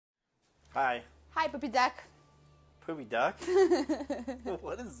Hi. Hi, Poopy Duck. Poopy Duck?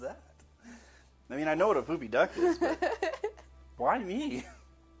 What is that? I mean, I know what a poopy duck is, but why me?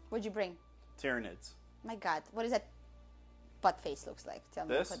 What'd you bring? Tyranids. My God, what is that butt face looks like? Tell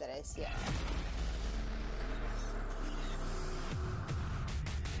me This? what that is. Yeah.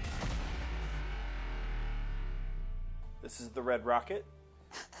 This is the red rocket.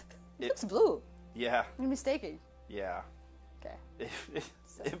 It looks blue. Yeah. You're mistaken. Yeah. Okay.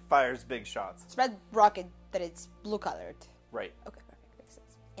 It fires big shots. It's red rocket, that it's blue colored. Right. Okay, perfect. Makes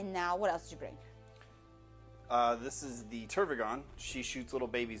sense. And now, what else did you bring? This is the Turvigon. She shoots little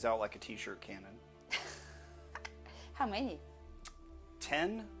babies out like a t-shirt cannon. How many?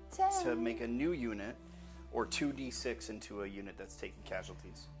 10 10. to make a new unit, or 2d6 into a unit that's taking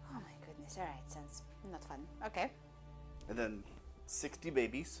casualties. Oh my goodness. All right, sounds not fun. Okay. And then 60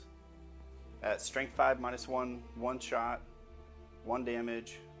 babies at strength 5 -1, 1 shot, 1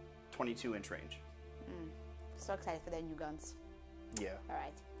 damage, 22-inch range. So excited for their new guns. Yeah. All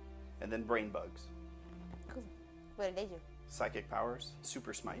right. And then brain bugs. Cool. What did they do? Psychic powers,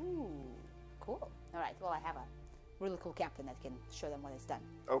 super smite. Ooh, cool. All right. Well, I have a really cool captain that can show them when it's done.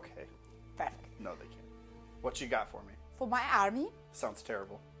 Okay. Perfect. No, they can't. What you got for me? For my army? Sounds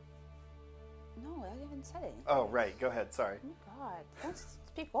terrible. No, I haven't said anything. Oh, right. Go ahead. Sorry. Oh God, don't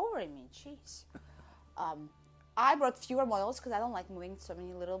speak over me, jeez. I brought fewer models because I don't like moving so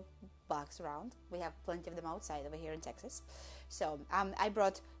many little bugs around. We have plenty of them outside over here in Texas. So I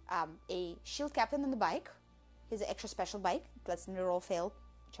brought a shield captain on the bike. He's an extra special bike. Lets them roll fail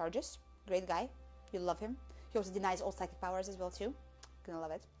charges. Great guy. You'll love him. He also denies all psychic powers as well too. Gonna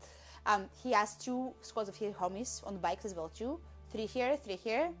love it. He has 2 squads of his homies on the bikes as well too. 3 here, 3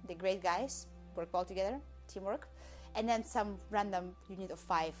 here. They're great guys. Work well together. Teamwork. And then some random unit of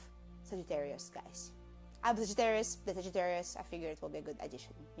 5 Sagittarius guys. I'm Sagittarius, the Sagittarius. I figure it will be a good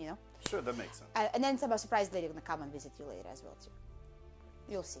addition, you know? Sure, that makes sense. And then some surprise lady gonna come and visit you later as well too.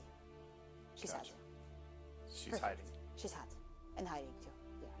 You'll see. She's Gotcha. hot. She's Perfect. hiding. She's hot. And hiding too.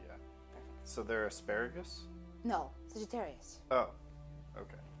 Yeah. Yeah. Perfect. So they're asparagus? No, Sagittarius. Oh,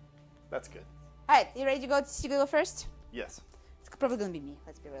 okay. That's good. Alright, you ready to go go first? Yes. It's probably gonna be me,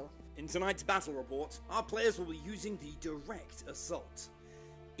 let's be real. In tonight's battle report, our players will be using the direct assault.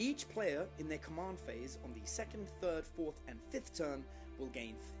 Each player in their command phase on the 2nd, 3rd, 4th, and 5th turn will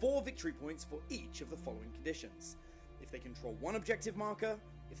gain 4 victory points for each of the following conditions. If they control 1 objective marker,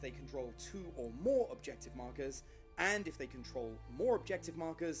 if they control 2 or more objective markers, and if they control more objective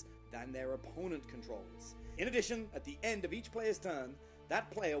markers than their opponent controls. In addition, at the end of each player's turn, that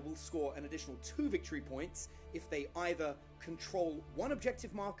player will score an additional 2 victory points if they either control 1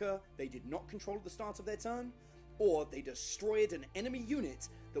 objective marker they did not control at the start of their turn, or they destroyed an enemy unit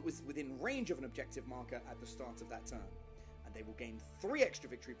that was within range of an objective marker at the start of that turn. And they will gain 3 extra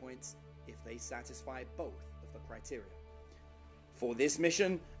victory points if they satisfy both of the criteria. For this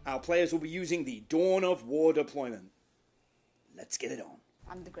mission, our players will be using the Dawn of War deployment. Let's get it on.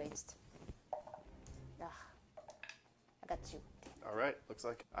 I'm the greatest. Ugh. I got 2. All right. Looks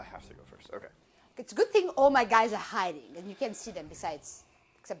like I have to go first. Okay. It's a good thing all my guys are hiding and you can't see them besides,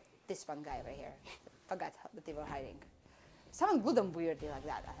 except this one guy over here. Forgot that they were hiding. Someone glued them weirdly like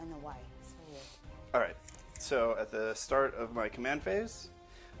that. I don't know why. It's so weird. All right. So at the start of my command phase,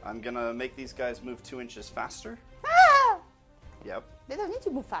 I'm going to make these guys move 2 inches faster. Ah! Yep. They don't need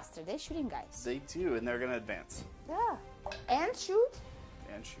to move faster. They're shooting guys. They do, and they're going to advance. Yeah. And shoot?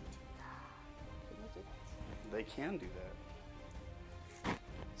 And shoot. They need to do that. They can do that.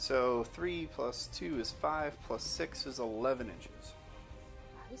 So 3 plus 2 is 5, plus 6 is 11 inches.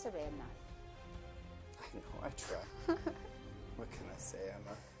 Wow, he's a rare man. I know, I try. What can I say? I'm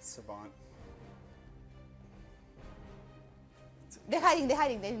a savant. They're hiding, they're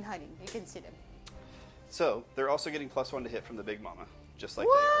hiding. You can see them. So, they're also getting +1 to hit from the Big Mama, just like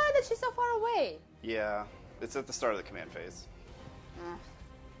What? That she's so far away. they are. Yeah, it's at the start of the command phase. Uh,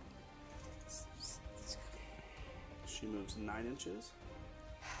 She moves 9 inches.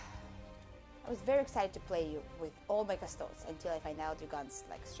 I was very excited to play you with all my Custodes until I find out your gun's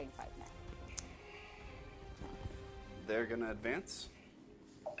like strength 5 now. They're going to advance.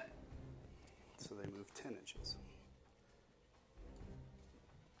 So they move 10 inches.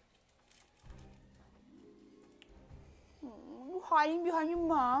 You hiding behind your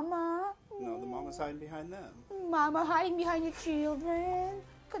mama. No, the mama's hiding behind them. Mama hiding behind your children.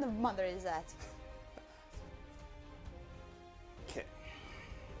 What kind of mother is that? Okay.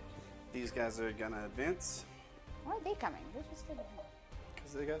 These guys are going to advance. Why are they coming? They're just there.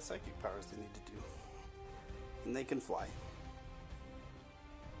 Because they got psychic powers they need to do. And they can fly.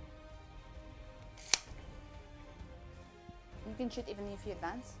 You can shoot even if you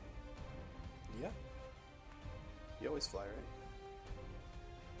advance? Yeah. You always fly, right?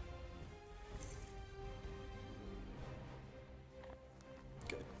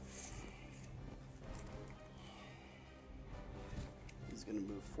 Good. He's going to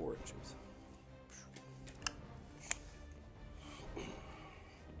move 4 inches.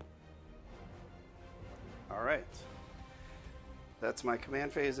 All right. That's my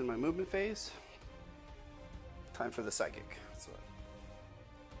command phase and my movement phase. Time for the psychic. So,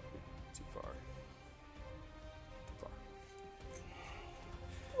 too far. Too far.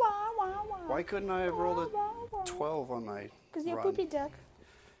 Wah, wah, wah. Why couldn't I have rolled a 12 on my Because you're a run? poopy duck.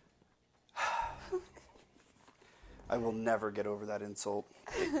 I will never get over that insult.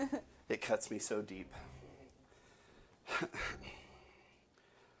 It cuts me so deep.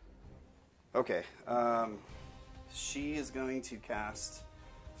 Okay. She is going to cast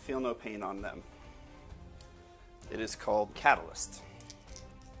Feel No Pain on them. It is called Catalyst.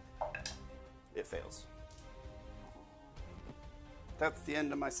 It fails. That's the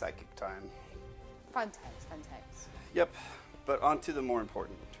end of my psychic time. Fun times, fun times. Yep, but on to the more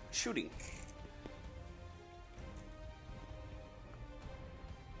important, shooting.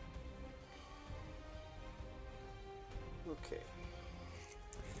 Okay.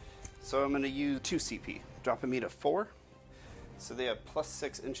 So I'm going to use 2 CP, dropping me to 4. So they have plus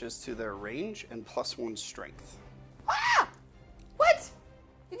 6 inches to their range and plus 1 strength. Ah! What?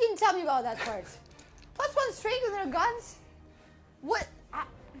 You didn't tell me about that part. Plus 1 strength with their guns? What?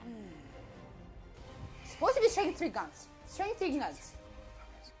 Supposed to be strength 3 guns. Strength 3 guns.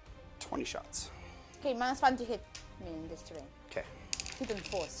 20 shots. Okay, minus 1 to hit me in this terrain. Okay. Hit on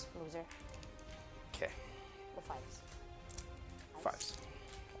 4s, loser. Okay. Or 5s. 5s.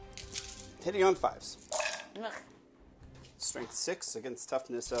 Hitting on 5s. Ugh. Strength 6 against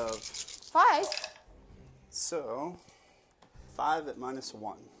toughness of... 5? So, 5 at minus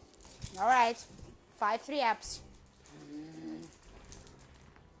 1. Alright. 5 3-apps.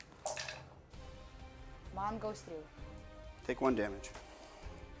 Mom goes through. Take 1 damage.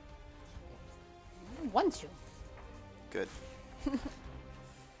 I don't want to. Good. Then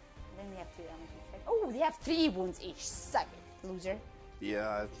we have 2 damage. Oh, they have 3 wounds each. Suck it, loser.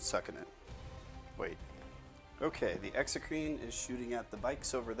 Yeah, I'm sucking it. Wait. Okay, the Exocrine is shooting at the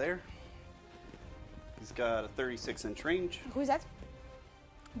bikes over there. He's got a 36-inch range. Who is that?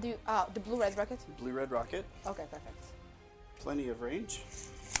 The blue-red rocket? Blue-red rocket. Okay, perfect. Plenty of range.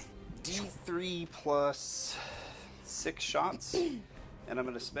 D3 plus 6 shots. And I'm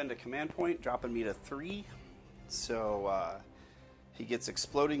going to spend a command point, dropping me to 3. So he gets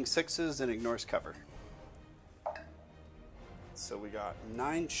exploding 6s and ignores cover. So we got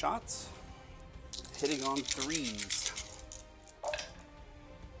 9 shots, hitting on 3s.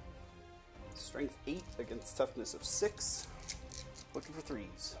 Strength 8 against toughness of 6. Looking for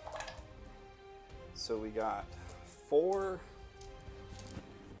 3s. So we got 4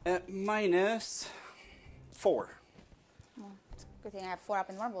 at minus 4. Well, it's a good thing I have 4 up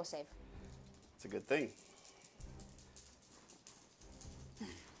in marble save. It's a good thing.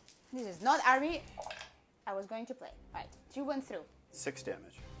 This is not army I was going to play. Alright, 2 went through. 6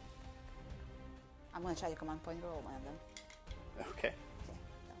 damage. I'm going to try the command point roll one of them. Okay.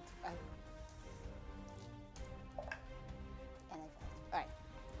 Okay, don't. And I failed. Alright.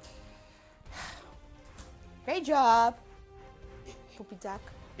 Great job, poopy duck.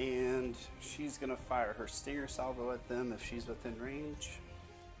 And she's going to fire her Stinger Salvo at them if she's within range.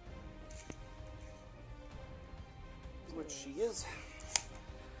 Which she is.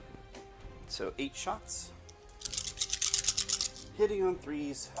 So 8 shots. Hitting on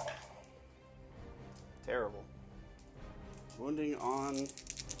 3s. Terrible. Wounding on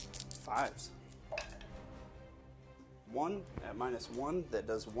 5s. 1 at minus 1 that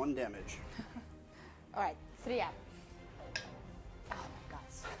does 1 damage. Alright, 3 up. Oh my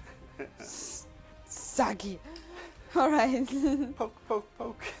god. Saggy. Alright. Poke, poke,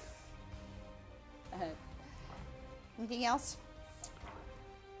 poke. Anything else?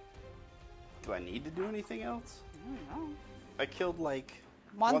 Do I need to do anything else? I don't know. I killed like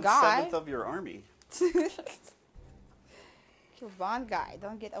One guy. 1/7 of your army. Kill one guy.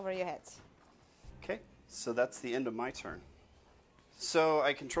 Don't get over your head. Okay, so that's the end of my turn. So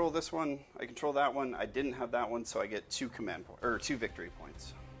I control this one, I control that one. I didn't have that one, so I get 2 2 victory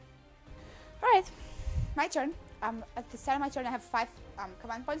points. Alright, my turn. At the start of my turn, I have 5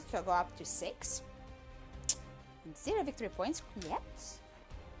 command points, so I'll go up to 6. And 0 victory points yet.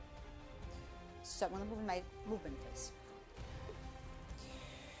 So I'm going to move in my movement phase.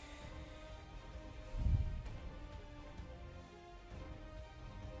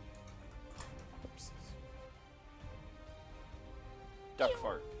 Oops. Duck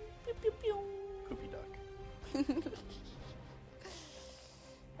fart. Pew, pew, pew. Poopy duck.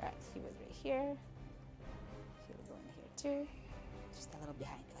 Alright, he was right here. He will go in here too. Just a little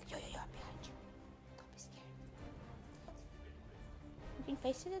behind. Like, yo, I'm behind you. Don't be scared. You being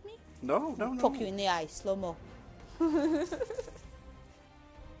faces at me? No. Poke you in the eye, slow-mo.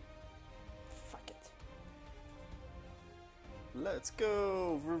 Fuck it. Let's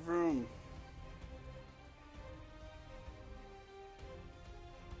go. Vroom vroom.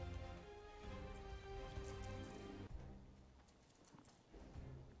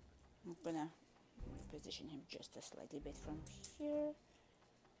 I'm gonna position him just a slightly bit from here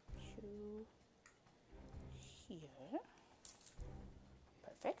to here.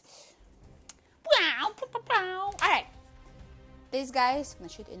 Perfect. Alright. These guys gonna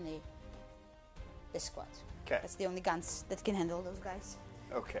shoot in this squad. Okay. That's the only guns that can handle those guys.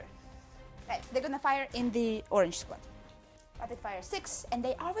 Okay. Right, they're gonna fire in the orange squad. Rapid fire 6, and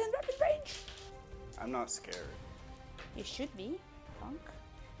they are within rapid range. I'm not scared. You should be, punk.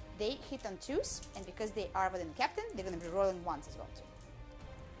 They hit on 2s, and because they are within the captain, they're gonna be rolling 1s as well too.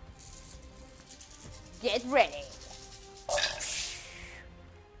 Get ready.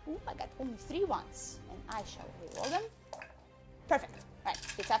 Ooh, I got only 3 1s, and I shall reroll them. Perfect. Right,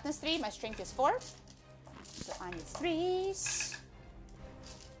 the toughness 3, my strength is 4. So I need 3s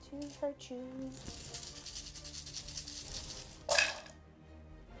to hurt you.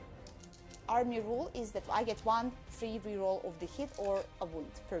 Army rule is that I get 1 free reroll of the hit or a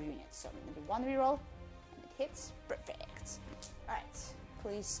wound per unit. So I'm gonna do 1 reroll, and it hits. Perfect. Alright,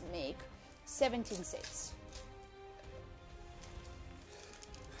 please make 17 saves.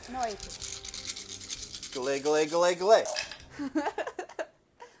 No AP. Galay.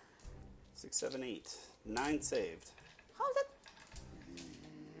 6, 7, 8. 9 saved. How's that?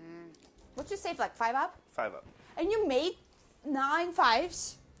 What'd you save, like 5 up? 5 up. And you made 9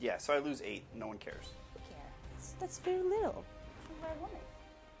 5s? Yeah, so I lose 8. No one cares. Who cares? That's very little. For what I wanted.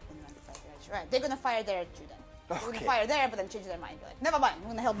 Right, they're gonna fire there too then. They're gonna fire there, but then change their mind. Be like, never mind, I'm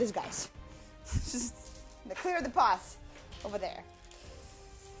gonna help these guys. Just clear the path over there.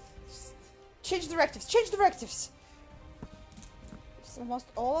 Just change directives. It's almost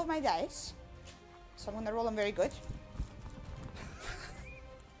all of my dice. So I'm gonna roll them very good.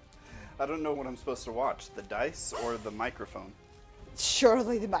 I don't know what I'm supposed to watch. The dice or the microphone?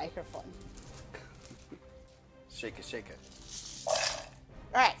 Surely the microphone. Shake it.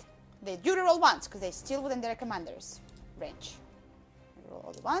 Alright. They do roll once because they're still within their commander's range. Roll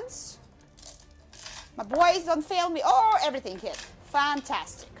all the ones. My boys don't fail me. Oh, everything hit.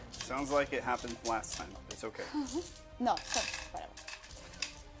 Fantastic. Sounds like it happened last time. It's okay. No, whatever.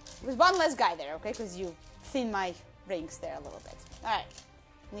 There's one less guy there, okay? Because you thin my rings there a little bit. Alright.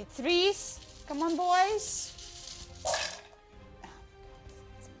 Need 3s. Come on, boys.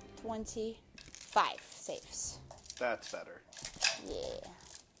 25 saves. That's better. Yeah.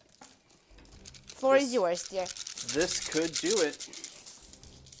 Floor is yours, dear. This could do it.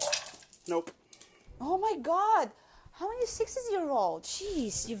 Nope. Oh my god. How many 6s you rolled?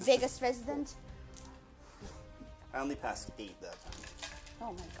 Jeez, you Vegas resident. I only passed 8 that time.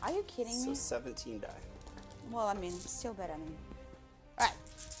 Oh my god, are you kidding So me? 17 die. Well, I mean, still better. Alright.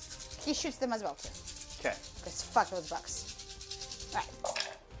 He shoots them as well, too. Okay. Because fuck those bucks. Alright.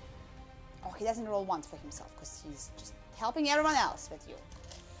 Oh, he doesn't roll once for himself because he's just helping everyone else with you.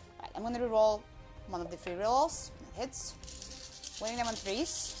 Alright, I'm gonna reroll one of the free rolls. It hits. Winning them on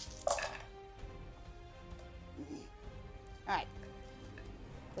 3s. Alright.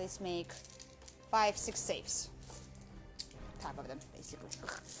 Please make 5, 6 saves. 5 of them, basically.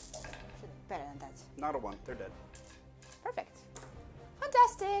 Better than that. Not a 1. They're dead. Perfect.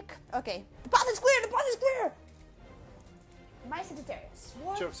 Fantastic. Okay. The path is clear! My Sagittarius.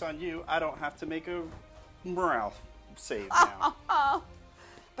 What? Joke's on you. I don't have to make a morale save now.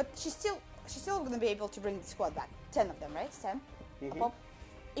 But she's still going to be able to bring the squad back. 10 of them, right? 10? Mm-hmm.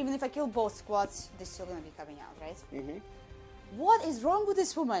 Even if I kill both squads, they're still going to be coming out, right? Mm-hmm. What is wrong with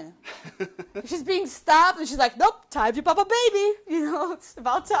this woman? She's being stabbed and she's like, nope, time to pop a baby. You know, it's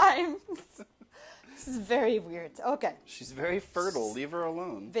about time. This is very weird. Okay. She's very fertile. Leave her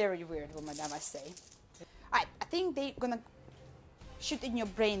alone. Very weird woman, I must say. Alright, I think they're going to shoot in your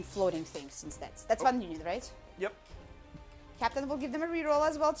brain floating things instead. That's one unit, right? Yep. Captain will give them a reroll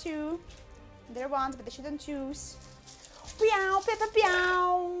as well too. They're ones, but they shouldn't choose. Meow, peppa,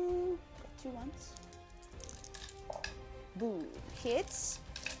 meow. 2 ones. Boom. Hits.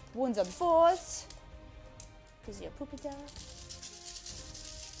 Wounds on 4s. Because you're a poopy dog.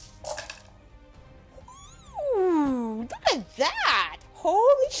 Ooh, look at that.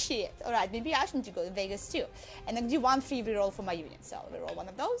 Holy shit. Alright, maybe I should go to Vegas too. And then do one free reroll for my unit. So I'll reroll one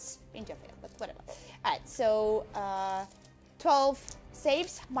of those. Into a fail, but whatever. Alright, so 12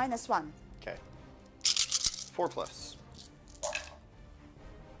 saves, -1. Okay. 4 plus.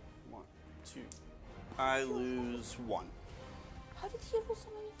 1, 2. I lose 1. How did he roll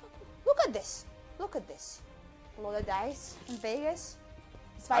so many fucking... Look at this. Look at this. A lot of dice in Vegas.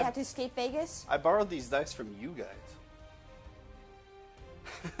 That's why I had to escape Vegas. I borrowed these dice from you guys.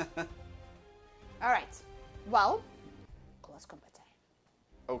 Alright. Well, close combat time.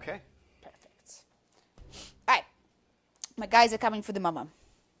 Okay. Perfect. Alright. My guys are coming for the mama.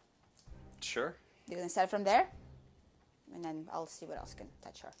 Sure. You're gonna start from there? And then I'll see what else can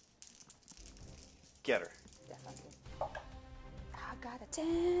touch her. Get her. Definitely. I got a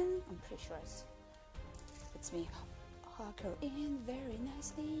 10. I'm pretty sure it's me. Hug her in very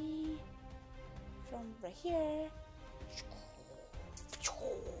nicely. From right here.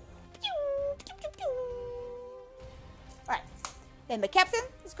 Alright. Then my captain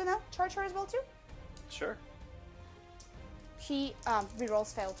is gonna charge her as well too. Sure. He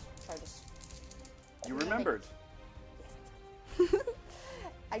rerolls failed charges. You remembered.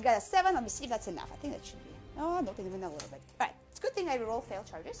 I got a 7. Let me see if that's enough. I think that should be. Oh, I don't even know a little bit. Alright. It's a good thing I reroll failed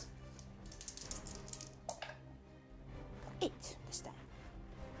charges. 8 this time.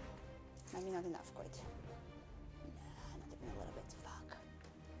 Maybe not enough quite. Nah, not even a little bit. Fuck.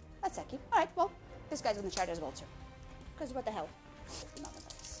 That's sucky. Alright, well, this guy's gonna charge as well too. Because what the hell?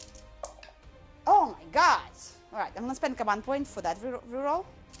 Oh my god! Alright, I'm gonna spend command point for that reroll.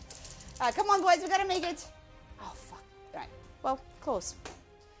 Come on, boys, we gotta make it. Oh, fuck. Alright, well, close.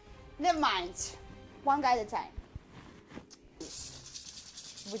 Never mind. One guy at a time.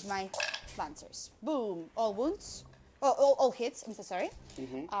 With my lancers. Boom. All wounds. Oh, all hits. I'm so sorry.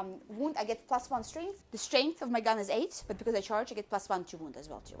 Wound, I get +1 strength. The strength of my gun is 8, but because I charge, I get +1 to wound as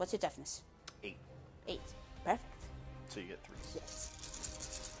well too. What's your toughness? 8. 8. Perfect. So you get 3. Yes.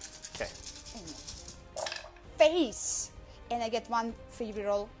 Okay. Face! And I get 1 free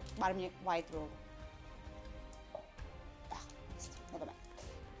reroll, army white roll. Never mind.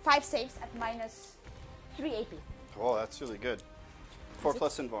 5 saves at -3 AP. Oh, that's really good. 4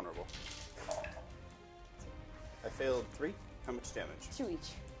 plus invulnerable. I failed 3. How much damage? 2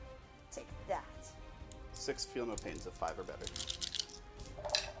 each. Take that. 6 feel no pains of 5 or better.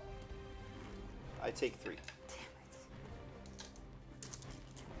 I take 3.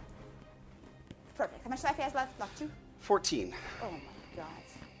 Perfect. How much life he has left? Not 2? 14. Oh my god.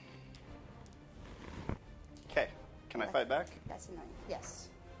 Okay. Can I fight back? That's annoying. Yes.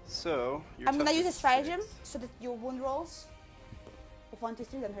 So, I'm gonna use a toughness is stratagem 6. so that your wound rolls of 1 to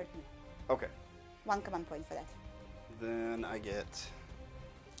 3 don't hurt me. Okay. 1 command point for that. Then I get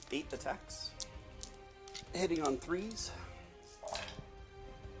 8 attacks. Hitting on 3s.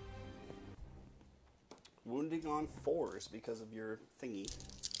 Wounding on 4s because of your thingy.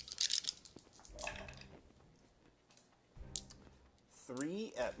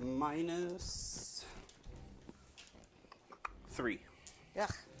 3 at -3.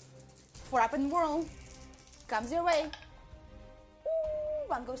 Ugh. 4 up in the world. Comes your way. Ooh,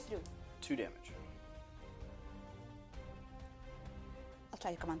 1 goes through. 2 damage. I'll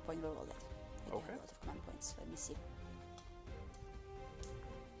try to command point reroll that. I Okay. have a lot of command points. Let me see.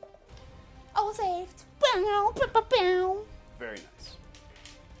 All saved. Bow, bow, bow, bow. Very nice.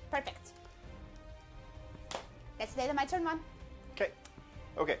 Perfect. That's the end of my turn 1. Okay.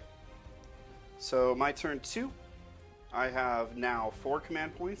 Okay. So my turn 2. I have now 4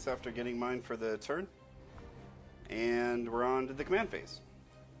 command points after getting mine for the turn. And we're on to the command phase.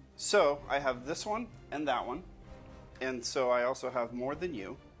 So I have this one and that one. And so I also have more than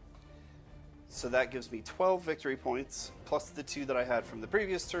you. So that gives me 12 victory points, plus the 2 that I had from the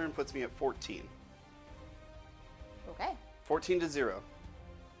previous turn puts me at 14. Okay. 14 to 0.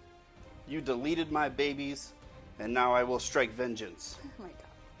 You deleted my babies, and now I will strike vengeance. Oh my god.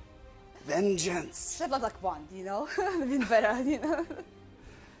 Vengeance! Should have like 1, you know? Been better, you know?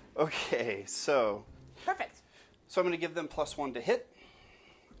 Okay, so Perfect. I'm going to give them +1 to hit.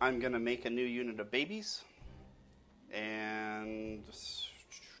 I'm going to make a new unit of babies. And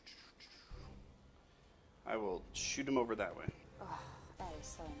I will shoot them over that way. Oh, that is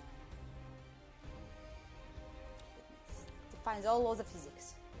so annoying. Defines all laws of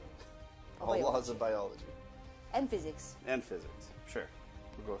physics. All laws of biology. And physics. And physics. Sure.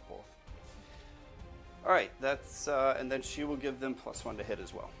 We'll go with both. All right, that's and then she will give them +1 to hit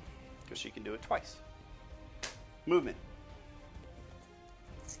as well, because she can do it twice. Movement.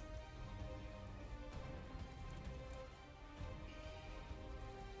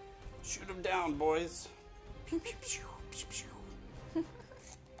 Shoot them down, boys. Pew, pew, pew, pew, pew.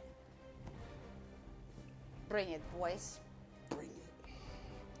 Bring it, boys. Bring it.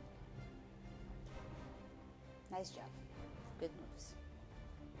 Nice job. Good moves.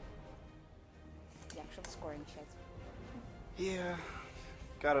 The actual scoring shit. Yeah.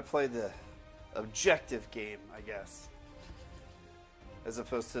 Gotta play the objective game, I guess. As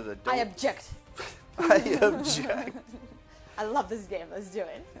opposed to the... I object. I object. I love this game. Let's do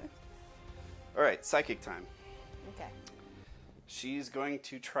it. Alright, psychic time. Okay. She's going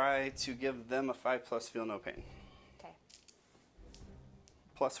to try to give them a 5+ feel no pain. Okay.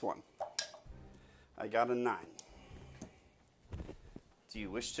 +1. I got a 9. Do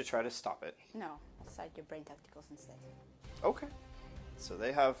you wish to try to stop it? No. I'll start your brain tacticals instead. Okay. So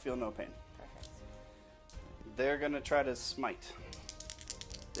they have feel no pain. Perfect. They're going to try to smite.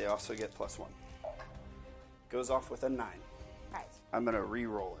 They also get +1. Goes off with a 9. Right. I'm going to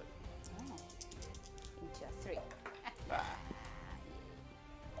re-roll it. Oh. Into a 3.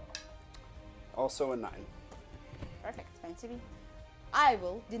 Also a 9. Perfect. Fancy me. I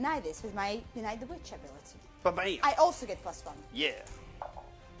will deny this with my deny the witch ability. Ba-bam! I also get +1. Yeah.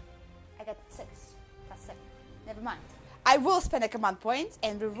 I got 6 +7. Never mind. I will spend a command point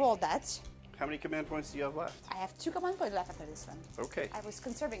and re-roll that. How many command points do you have left? I have 2 command points left after this one. Okay. I was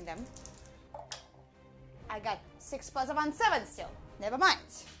conserving them. I got 6 + 1, 7 still. Never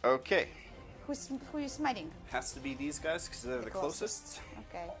mind. Okay. Who are you smiting? Has to be these guys because they're the closest.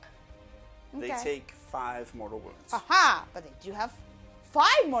 Okay. They take 5 mortal wounds. Aha! But they do have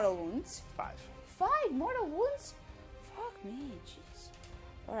 5 mortal wounds. 5. 5 mortal wounds? Fuck me, jeez.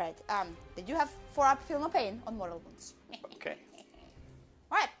 Alright, they do have 4 up, feel no pain on mortal wounds. Okay.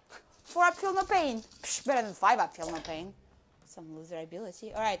 Alright, 4 up, feel no pain. Psh, better than 5 up, feel no pain. Some loser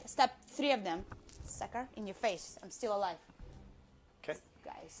ability. Alright, step 3 of them. Sucker, in your face. I'm still alive. Okay.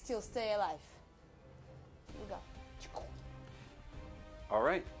 Guys, still stay alive. Here we go. All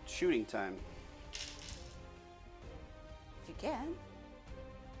right. Shooting time. If you can.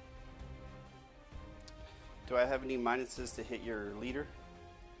 Do I have any minuses to hit your leader?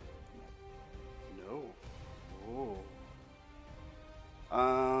 No. Oh.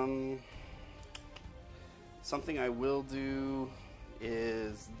 Something I will do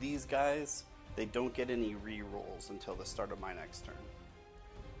is these guys, they don't get any re-rolls until the start of my next turn.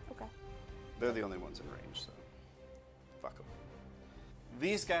 Okay. They're the only ones in range, so fuck them.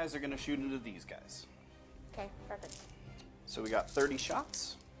 These guys are going to shoot into these guys. Okay, perfect. So we got 30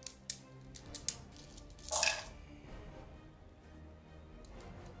 shots.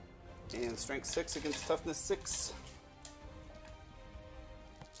 And strength 6 against toughness 6.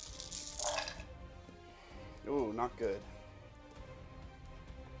 Ooh, not good.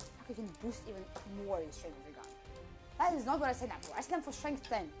 You can boost even more your strength of your gun. That is not what I signed up for. I signed up for strength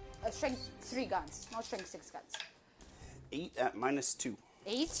 10. Strength 3 guns, not strength 6 guns. 8 at -2.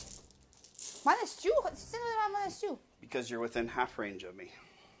 8? -2? It's not -2. Because you're within half range of me.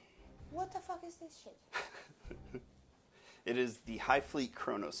 What the fuck is this shit? It is the High Fleet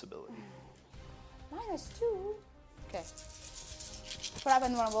Chronos ability. -2? Okay. 4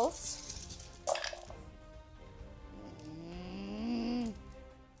 vulnerables.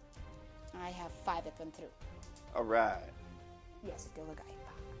 I have 5 that went through. Alright. Yes, it killed a guy.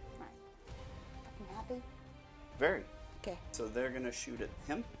 Alright. Fucking happy? Very. Okay. So they're going to shoot at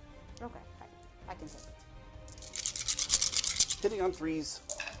him. Okay, fine. I can take it. Hitting on 3s.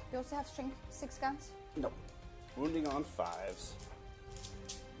 You also have strength 6 guns? No. Wounding on 5s.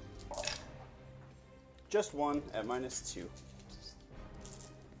 Just 1 at -2.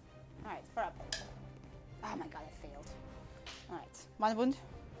 Alright, 4 up. Oh my god, I failed. Alright, 1 wound.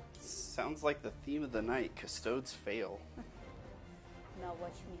 Sounds like the theme of the night. Custodes fail. Now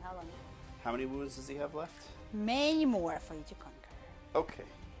watch me, how long? How many wounds does he have left? Many more for you to conquer. Okay.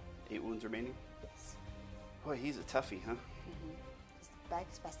 8 wounds remaining? Yes. Boy, he's a toughie, huh? He's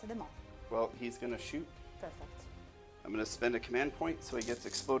the best of them all. Well, he's going to shoot. Perfect. I'm going to spend a command point so he gets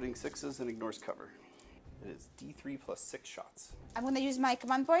exploding 6s and ignores cover. It is D3 plus 6 shots. I'm going to use my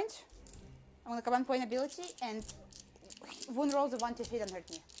command point. I'm going to command point ability and wound rolls of 1 to hit and hurt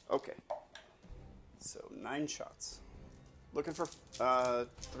me. Okay. So 9 shots. Looking for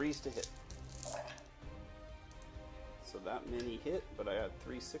 3s to hit. So that many hit, but I had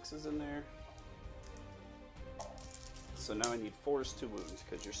 3 6s in there. So now I need 4s to wound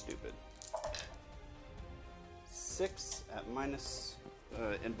because you're stupid. 6 at minus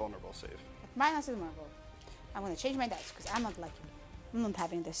invulnerable save. Minus invulnerable. I'm going to change my dice because I'm not liking it. I'm not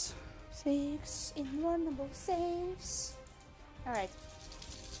having this. 6 invulnerable saves. Alright.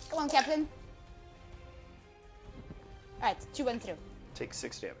 Come on, Captain. Alright, 2 went through. Take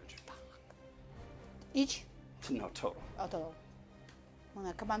 6 damage. Each? No, total. Oh, total. I'm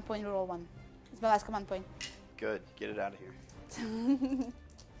gonna command point roll 1. It's my last command point. Good. Get it out of here.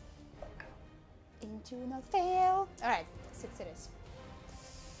 Into not fail. Alright, 6 it is.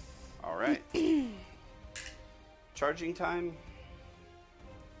 All right. Charging time.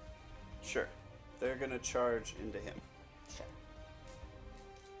 Sure. They're going to charge into him. Sure.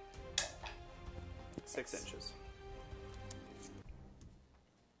 6 inches.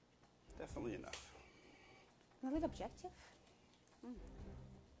 Definitely enough. Wanna leave objective?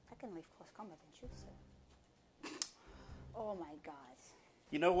 I can leave close combat and shoot, so. Oh my god.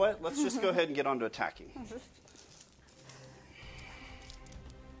 You know what? Let's just go ahead and get on to attacking.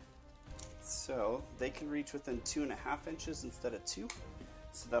 So they can reach within 2.5 inches instead of 2.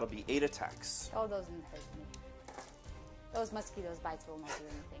 So that'll be 8 attacks. Oh, those didn't hurt me. Those mosquitoes bites will not do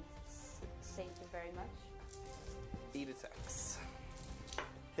anything. Thank you very much. 8 attacks.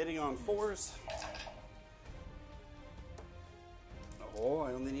 Hitting on 4s. Oh,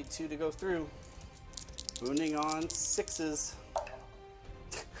 I only need 2 to go through. Wounding on 6s.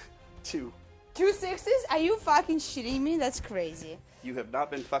 2. 2 6s? Are you fucking shitting me? That's crazy. You have not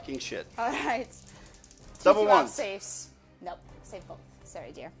been fucking shit. Alright. Double ones. Saves. Nope. Save both.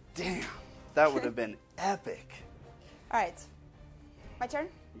 Sorry, dear. Damn. That would have been epic. Alright. My turn?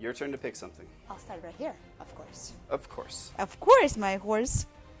 Your turn to pick something. I'll start right here, of course. Of course. Of course, my horse.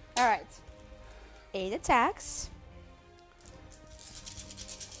 Alright. 8 attacks.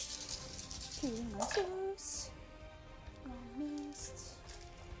 Healing on 2s. One missed.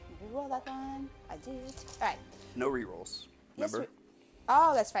 Reroll that one. I did. Alright. No rerolls. Remember? Yes,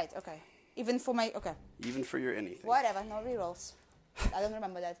 oh, that's right. Okay. Even for my... Okay. Even for your anything. Whatever. No rerolls. I don't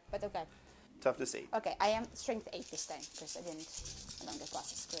remember that, but okay. Toughness 8. Okay, I am strength 8 this time, because I don't get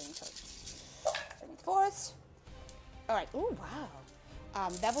classes clearing, so... Strength 4s. Alright. Oh, wow.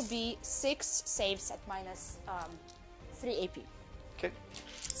 That would be 6 saves at minus 3 AP. Okay.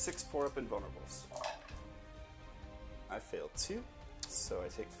 6 4-up invulnerables. I failed 2, so I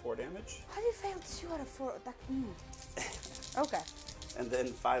take 4 damage. How do you fail 2 out of 4? That, Okay. And then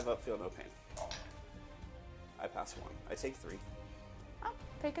 5-up, feel no pain. I pass 1. I take 3. Oh,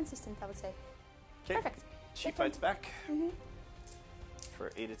 pretty consistent, I would say. Okay. Perfect. She Good fights one. back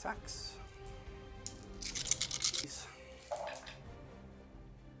for 8 attacks. Jeez.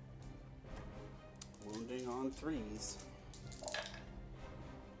 Wounding on 3s.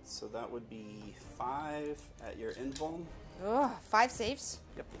 So that would be 5 at your invuln. Ugh, 5 saves.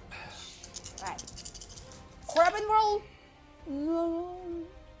 Yep. Alright. 4-up and roll. No.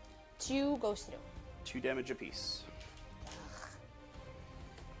 2 goes through. 2 damage apiece.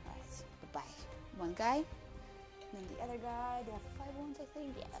 Alright, goodbye. One guy. Then the other guy, they have 5 wounds, I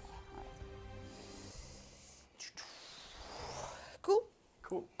think. Yeah. Alright. Cool.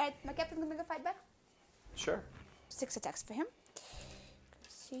 Cool. Alright, my captain's gonna make a fight back. Sure. 6 attacks for him.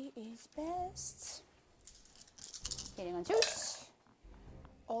 He is best. Hitting on 2s.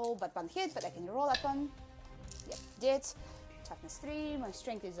 All but 1 hit, but I can roll that one. Yep, did. Toughness 3. My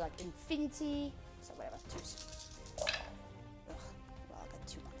strength is like infinity. So whatever, 2s. Ugh. Well, I got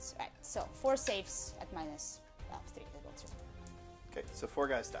 2 months. Right, so 4 saves at minus 3 as well too. Okay, so 4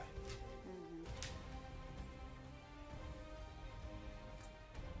 guys die.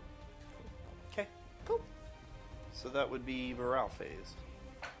 Okay. Cool. So that would be morale phase.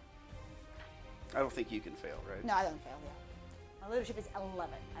 I don't think you can fail, right? No, I don't fail, yeah. My leadership is 11.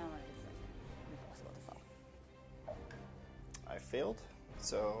 I don't know if it's like impossible to fail. I failed,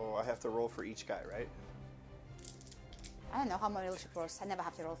 so I have to roll for each guy, right? I don't know how my leadership works. I never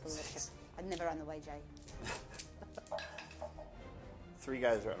have to roll for leadership. I'd never run away, Jay. 3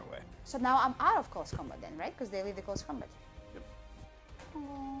 guys run away. So now I'm out of close combat then, right? Because they leave the close combat. Yep.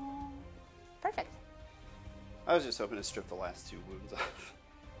 Aww. Perfect. I was just hoping to strip the last 2 wounds off.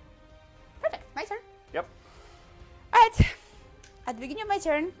 Perfect. My turn. Yep. Alright. At the beginning of my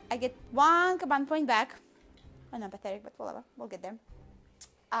turn, I get 1 command point back. I'm not pathetic, but whatever. We'll get there.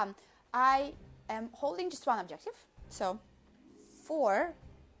 I am holding just 1 objective. So, 4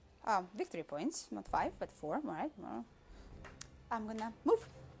 victory points. Not 5, but 4. Alright. Well, I'm gonna move.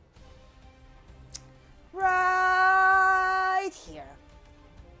 Right here.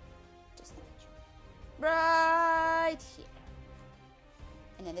 Just an inch. Right here.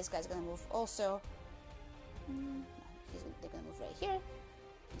 And then this guy's gonna move also. They're gonna move right here.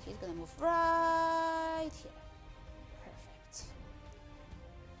 And he's gonna move right here. Perfect.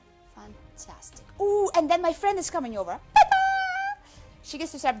 Fantastic. Ooh, and then my friend is coming over. She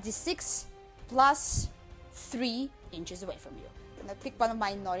gets to start d6 plus 3 inches away from you. I'm gonna pick one of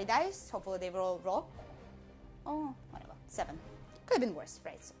my naughty dice. Hopefully they will roll. Oh, whatever. 7. Could have been worse,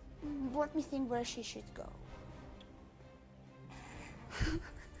 right? So, let me think where she should go.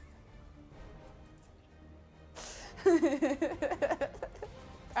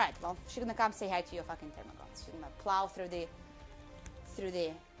 Alright, well, she's gonna come say hi to your fucking Termagants. She's gonna plow through the...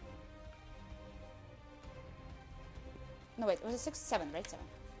 No, wait, was it 6? 7, right? 7.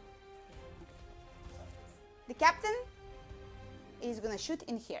 The captain is gonna shoot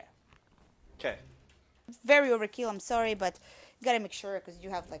in here. Okay. Very overkill, I'm sorry, but gotta make sure, because you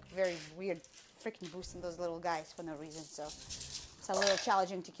have like very weird freaking boosts in those little guys for no reason, so it's a little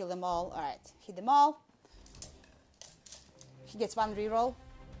challenging to kill them all. Alright, hit them all. He gets 1 reroll.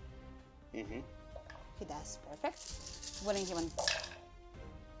 Mm-hmm. He does, perfect. Winning him on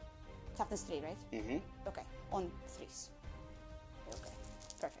toughness 3, right? Mm-hmm. Okay, on 3s. Okay,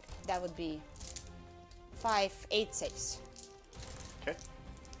 perfect. That would be 5, 8 saves. Okay.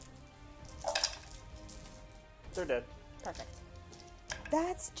 They're dead. Perfect.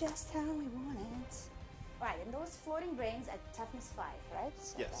 That's just how we want it. Right, and those floating brains at toughness 5, right?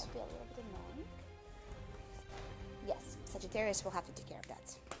 So Yes. that'll be a little bit annoying. Yes, Sagittarius will have to take care of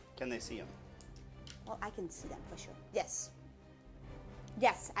that. Can they see him? Well, I can see them for sure. Yes.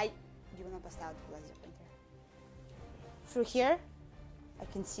 Yes, I... You wanna bust out the laser pointer? Through here, I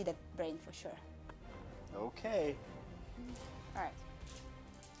can see that brain for sure. Okay. Alright.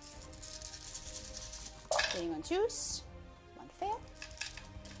 Getting on 2s. 1 fail.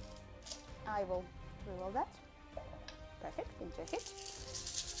 I will reroll that. Perfect, into a hit.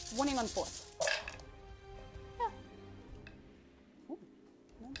 Winning on 4th. Yeah. Ooh,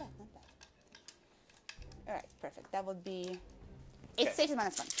 not bad, not bad. Alright, perfect. That would be 8 Okay. saves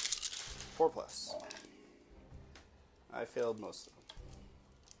minus 1. 4 plus. I failed most of them.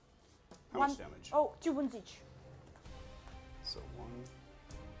 How 1, much damage? Oh, 2 wounds each. So 1,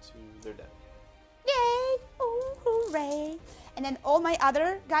 2, they're dead. Yay! Oh, hooray! And then all my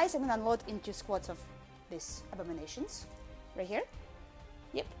other guys I'm gonna unload into squads of these abominations. Right here.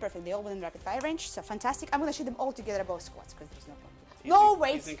 Yep, perfect. They all within rapid fire range, so fantastic. I'm gonna shoot them all together, both squads, because there's no point. No,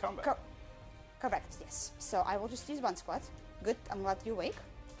 wait! He's in combat. Correct, yes. So I will just use 1 squad. Good, I'm glad you're awake.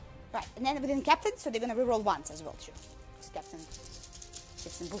 Right, and then within captain, so they're gonna reroll once as well, too. Because captain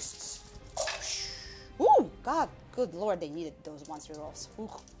gets some boosts. Ooh, God, good lord, they needed those once rerolls. Ooh.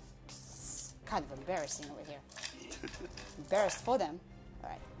 Kind of embarrassing over here. Embarrassed for them.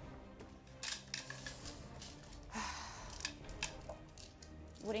 Alright.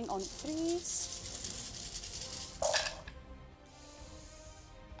 Wooting on 3s.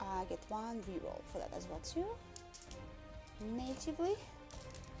 I get 1 reroll for that as well too. Natively.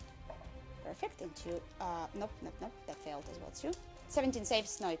 Perfect. Into nope. That failed as well too. 17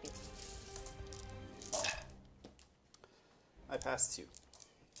 saves, no AP. I passed 2.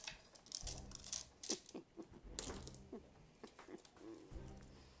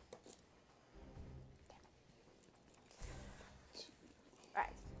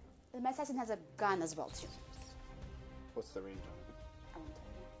 Right. My assassin has a gun as well too. What's the range on it? I won't tell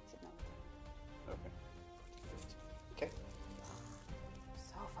you. Should know it. Okay. 15. Okay.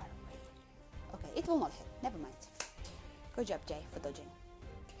 So far away. Okay, it will not hit. Never mind. Good job, Jay, for dodging.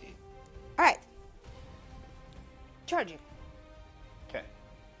 Alright. Charging. Okay.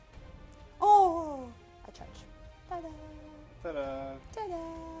 Oh! I charge. Ta-da! Ta-da! Ta-da!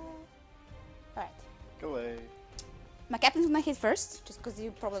 Alright. Go away. My captain's gonna hit first, just because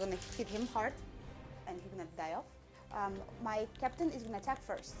you're probably gonna hit him hard, and he's gonna die off. My captain is gonna attack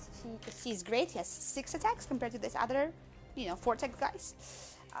first. Because he's great, he has 6 attacks compared to this other, 4 attack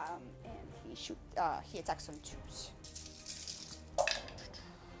guys. And he attacks on 2s.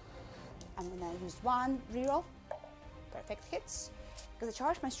 I'm gonna use 1 reroll. Perfect hits. Because I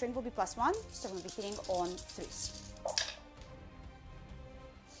charge, my strength will be +1, so I'm gonna be hitting on 3s.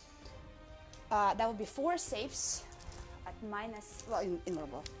 That would be 4 saves at minus, well,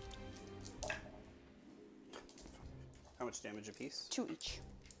 invulnerable. How much damage a piece? 2 each.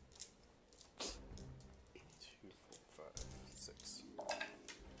 2, 4, 5, 6.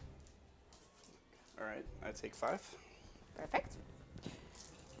 Alright, I take 5. Perfect.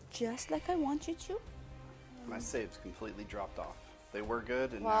 Just like I want you to. My saves completely dropped off. They were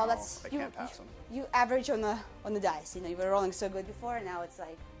good, and Well, now that's I can't pass them. You average on the dice. You were rolling so good before, and now it's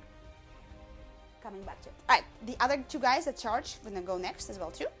like coming back to it. All right, the other 2 guys that charge, we're gonna go next as well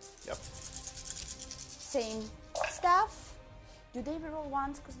too. Yep. Same stuff. Do they reroll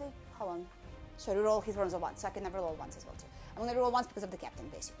once? Because they hold on. So reroll his rolls once, so I can never roll once as well too. I'm gonna roll once because of the captain,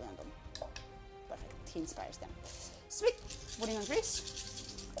 basically. Perfect. He inspires them. Sweet. Wooting on 3s.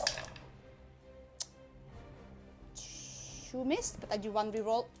 2 missed, but I do 1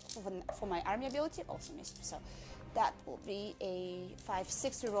 reroll for my army ability, also missed. So that will be a 5,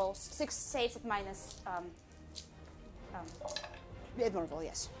 6 rerolls, 6 saves at minus invulnerable,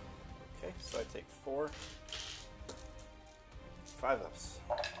 yes. Okay, so I take 4. 5-ups.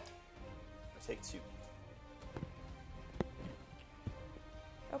 I take 2.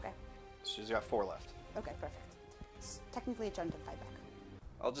 Okay. She's got 4 left. Okay, perfect. It's technically a turn to fight back.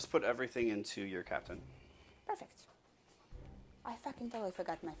 I'll just put everything into your captain. Perfect. I fucking totally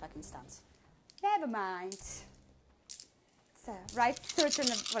forgot my fucking stance. Never mind. So, right, third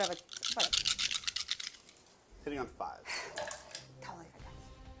turn of whatever. Hitting on 5. Totally forgot.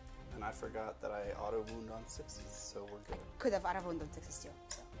 And I forgot that I auto wound on 6s, so we're good. Could have auto wound on 6s too.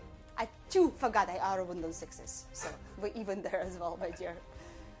 So. I too forgot I auto wound on 6s. So we're even there as well, my dear.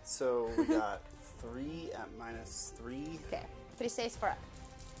 So we got 3 at -3. Okay, 3 saves for up.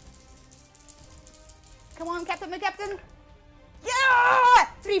 Come on, Captain, my Captain! Yeah!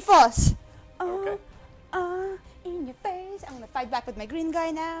 3 falls! Okay. In your face. I'm gonna fight back with my green guy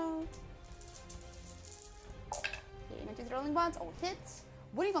now. Okay, into the rolling ones, all hits.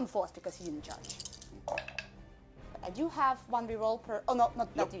 Winning on 4th because he didn't charge. But I do have 1 reroll per. Oh, no,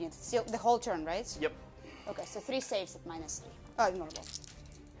 not unit. Still the whole turn, right? Yep. Okay, so 3 saves at -3. Oh, ignorable.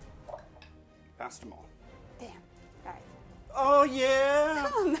 Passed them all. Damn. Alright. Oh, yeah!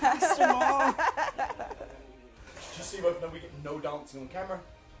 Passed them all! Just so you both know, we get no dancing on camera.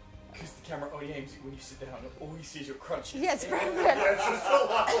 Because the camera only aims at when you sit down and all you see is your crunch. Yes, perfect.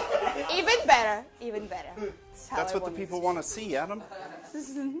 Even better. Even better. That's what the people want to see, Adam.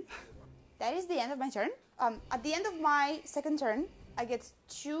 That is the end of my turn. At the end of my second turn, I get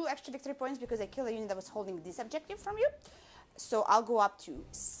 2 extra victory points because I kill a unit that was holding this objective from you. So I'll go up to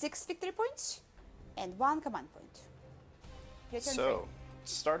 6 victory points and 1 command point. Your turn 3.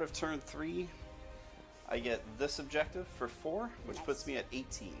 Start of turn 3, I get this objective for 4, which Nice. puts me at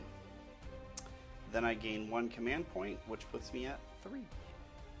 18. Then I gain 1 command point, which puts me at 3.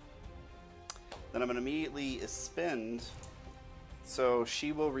 Then I'm going to immediately spend, so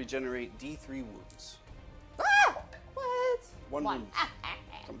she will regenerate D3 wounds. Ah! What? 1 wound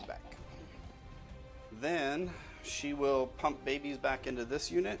comes back. Then she will pump babies back into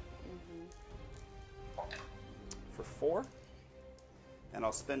this unit for 4. And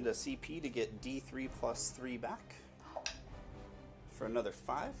I'll spend a CP to get D3 plus 3 back for another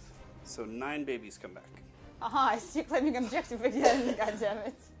 5. So 9 babies come back. I see claiming objective again. God damn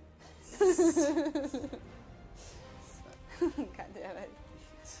it. God damn it.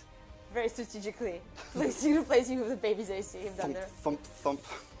 Very strategically. Replacing with the baby's AC you've done there. Thump, thump,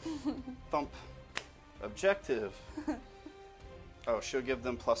 thump. Objective. Oh, she'll give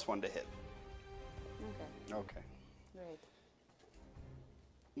them +1 to hit. Okay, Okay. great.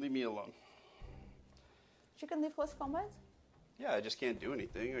 Leave me alone. She can leave close combat? Yeah, I just can't do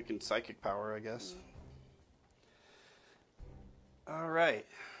anything. I can psychic power, I guess. All right.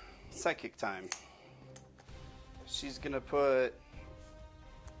 Psychic time. She's going to put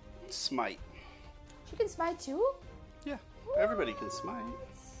smite. She can smite too? Yeah, everybody can smite.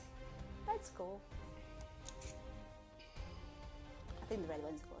 That's cool. I think the red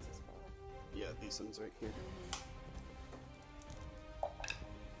one's closest, probably. Yeah, these ones right here.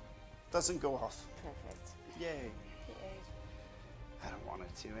 Doesn't go off. Perfect. Yay. I don't want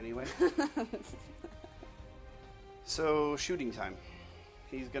it to anyway. So, shooting time.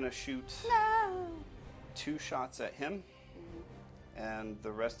 He's going to shoot No! 2 shots at him, and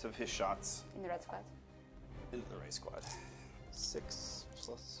the rest of his shots In the red squad. into the race squad. 6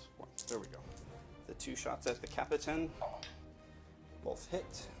 plus 1. There we go. The 2 shots at the Capitan both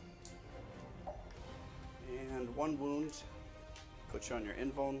hit. And 1 wound. Put you on your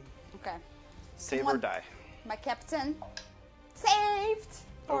invuln. Okay. Save Come or on. die. My captain. Saved!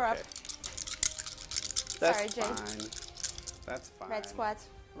 4 up. Okay. That's Sorry, Jay. fine. That's fine. Red squad.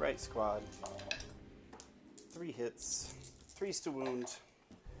 Right squad. 3 hits. 3's to wound.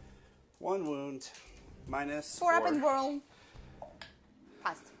 1 wound. Minus 4 up and roll.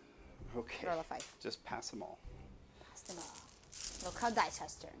 Passed. Okay. Roll a 5. Just pass them all. Passed them all. Look how dice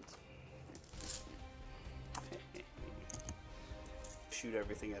has turned. Shoot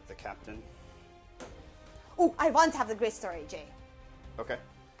everything at the captain. Oh, I once have the great story, Jay. Okay.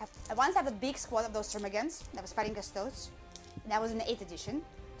 I once had a big squad of those termagants that was fighting Custodes. And that was in the 8th edition.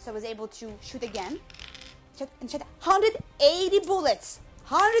 So I was able to shoot again. And shot 180 bullets!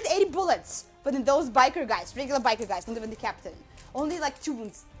 180 bullets! But then those biker guys, regular biker guys, not even the captain. Only like 2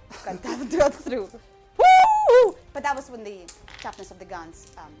 wounds got through. Woo! But that was when the toughness of the guns,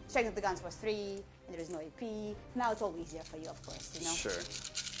 strength of the guns was 3, and there was no AP. Now it's all easier for you, of course, you know? Sure.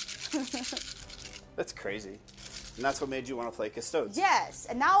 That's crazy. And that's what made you want to play Custodes. Yes,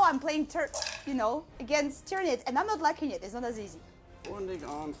 and now I'm playing, against Tyranids, and I'm not liking it. It's not as easy. Wounding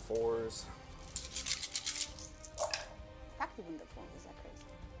on 4s. Fact, the window phone is that crazy.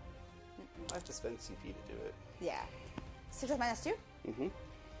 I have to spend CP to do it. Yeah. 6 minus 2? Mm-hmm.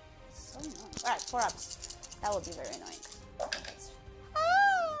 So annoying. Alright, 4 ups. That would be very annoying.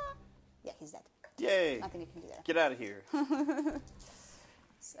 Yeah, he's dead. Yay! Nothing you can do there. Get out of here.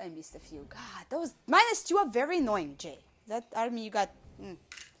 I missed a few. God, those minus 2 are very annoying, Jay. That army you got.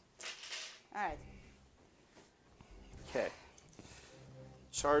 Alright. Okay.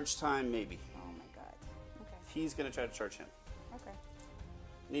 Charge time, maybe. Oh my god. Okay. He's gonna try to charge him. Okay.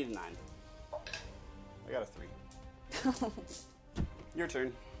 Need a 9. I got a 3. Your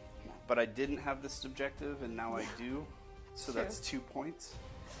turn. No. But I didn't have this objective, and now I do. So True. that's 2 points.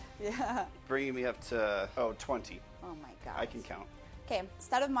 Yeah. Bringing me up to, 20. Oh my god. I can count. Okay,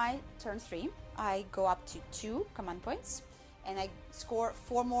 start of my turn 3. I go up to 2 command points. And I score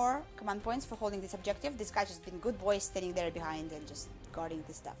 4 more command points for holding this objective. This guy's just been good boy standing there behind and just guarding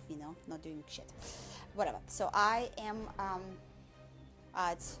this stuff, you know, not doing shit. Whatever. So I am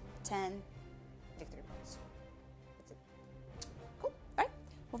at 10 victory points. That's it. Cool. Alright.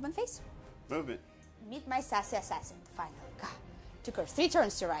 Movement phase. Movement. Meet my sassy assassin, finally. God. Took her 3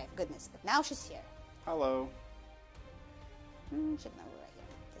 turns to arrive, goodness. But now she's here. Hello. Should know we're right here.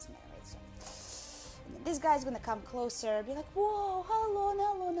 Doesn't matter, right? So. And then this guy's gonna come closer, be like, whoa, hello,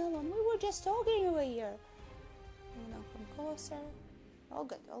 hello. We were just talking over here. You know, come closer. All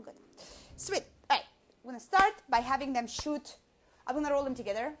good, all good. Sweet. Alright, I'm gonna start by having them shoot. I'm gonna roll them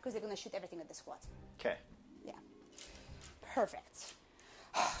together because they're gonna shoot everything at the squad. Okay. Yeah. Perfect.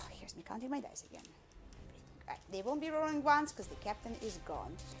 Here's me counting my dice again. Alright, they won't be rolling once because the captain is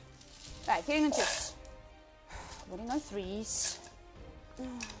gone. Alright, hitting on 2s. Rolling on 3s.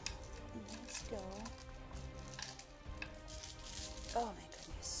 Let's go. Oh my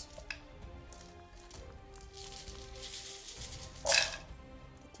goodness.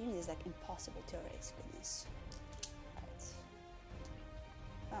 The unit is like impossible to erase, goodness.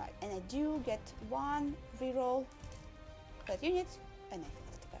 Alright, and I do get 1 reroll per unit, and I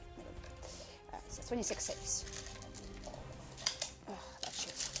failed. Alright, never mind. Alright, so 26 saves. Oh, that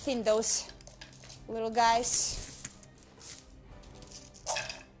should thin those little guys.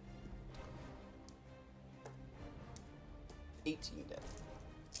 Dead.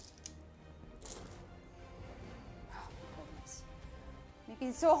 Oh my goodness. Making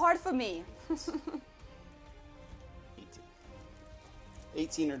it so hard for me.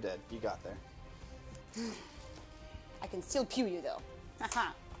 18 are dead. You got there. I can still pew you though.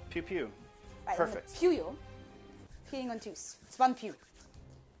 Haha. Pew pew. Right, Perfect. Pew you. Hitting on 2s. It's 1 pew.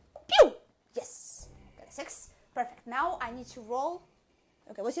 Pew! Yes. Got a 6. Perfect. Now I need to roll.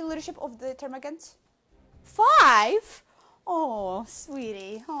 Okay, what's the leadership of the termagant? 5? Oh,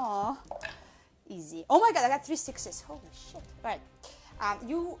 sweetie. Oh. Easy. Oh my god, I got 3 6s. Holy shit. Right.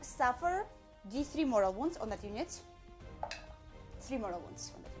 You suffer D3 mortal wounds on that unit. 3 mortal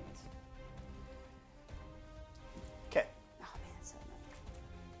wounds on that unit. Okay. Oh man, that's so annoying.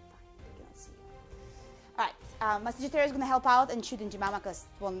 Fine, they cannot see you. Alright, my Sagittarum is gonna help out and shoot into Mama because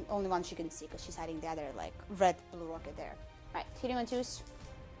only one she can see because she's hiding the other like red blue rocket there. Alright, hitting on 2s.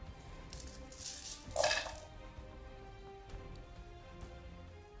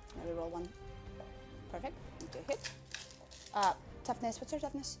 Now reroll 1. Perfect. Into a hit. Toughness, what's your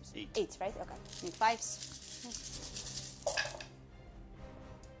toughness? 8. 8, right? Okay. Need 5s.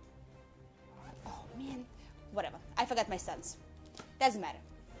 Oh man. Whatever. I forgot my stuns. Doesn't matter.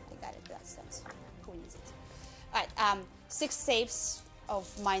 I got it. That's stuns. Who needs it? Alright, 6 saves of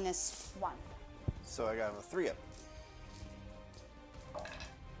 -1. So I got a 3 up.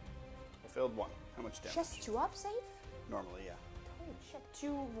 I failed 1. How much damage? Just 2 up save? Normally, yeah. Holy shit.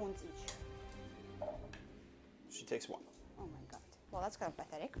 2 wounds each. She takes 1. Oh my god. Well, that's kind of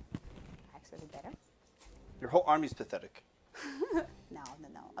pathetic. I expected better. Your whole army's pathetic. No.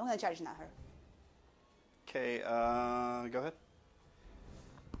 I'm gonna charge now her. Okay, go ahead.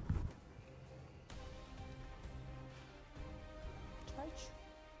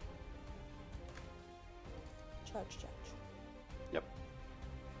 Charge. Yep.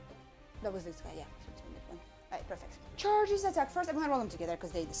 That was this guy, yeah. Alright, perfect. Charges attack first. I'm gonna roll them together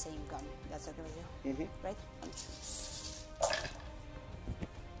because they're the same gun. That's what we're doing. Right?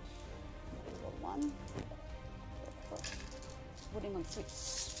 Roll 1. Putting on 3.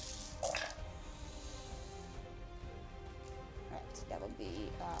 Alright, that will be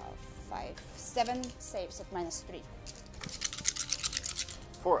 7 saves at -3.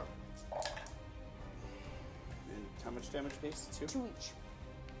 4 up. And how much damage base? 2? 2 each.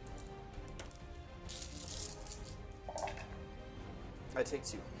 I take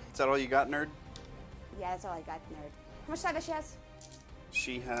 2. Is that all you got, nerd? Yeah, that's all I got, nerd. How much side does she has?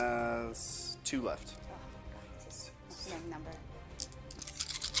 She has 2 left. Oh, God, this is a number.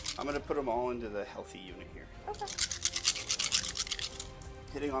 I'm going to put them all into the healthy unit here. Okay.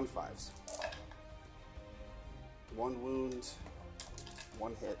 Hitting on 5s. 1 wound,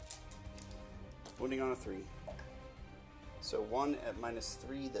 1 hit. Wounding on a 3. So 1 at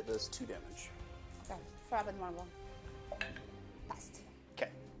 -3, that does 2 damage. Okay, 5 and 1 will. Passed.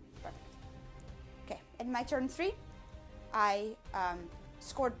 Okay. Perfect. Okay, in my turn 3, I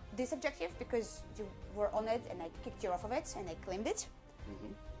scored this objective because you were on it and I kicked you off of it and I claimed it.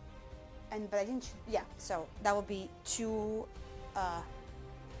 But I didn't. Yeah, so that will be 2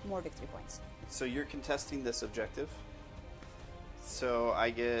 more victory points. So you're contesting this objective. So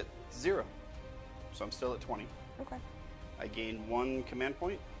I get 0. So I'm still at 20. Okay. I gain 1 command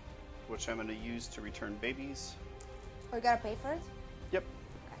point, which I'm going to use to return babies. Oh, you gotta pay for it? Yep.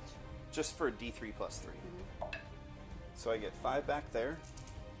 Gotcha. Just for D3 plus 3. So I get 5 back there,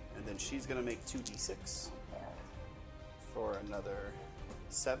 and then she's going to make 2d6 for another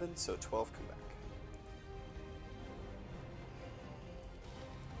 7, so 12 come back.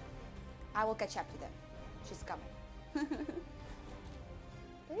 I will catch up to them. She's coming.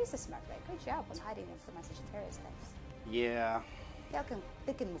 It is a smart way. Good job on hiding them from my Sagittarius guys. Yeah.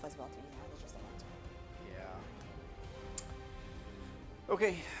 They can move as well too. You know, they just don't want to. Yeah.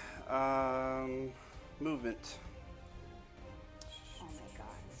 Okay. Movement. Oh my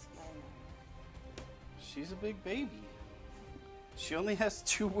god. I don't know. She's a big baby. She only has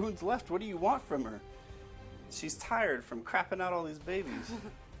 2 wounds left. What do you want from her? She's tired from crapping out all these babies.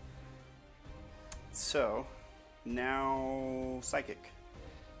 So, now Psychic.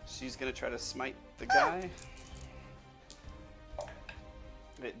 She's going to try to smite the guy.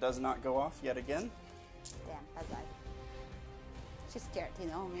 It does not go off yet again. Damn, that's bad. She's scared, you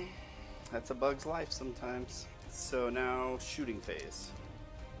know me. That's a bug's life sometimes. So now shooting phase.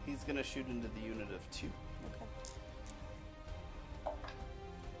 He's going to shoot into the unit of 2. Okay.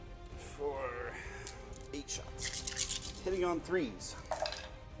 For 8 shots. Hitting on 3s.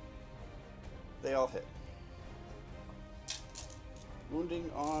 They all hit.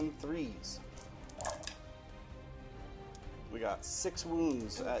 Wounding on 3s. We got 6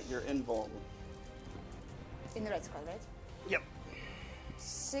 wounds at your invuln. In the red squad, right? Yep.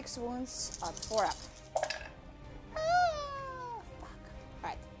 6 wounds, 4 up. Ah, fuck.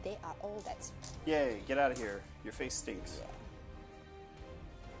 Alright, they are all dead. Yay, get out of here. Your face stinks.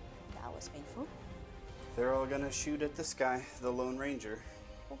 That was painful. They're all gonna shoot at this guy, the Lone Ranger.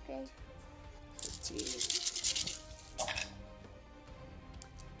 Okay. 15.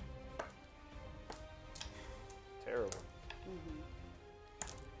 Terrible.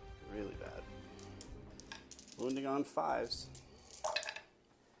 Really bad. Wounding on 5s.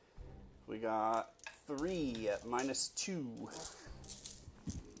 We got 3 at -2.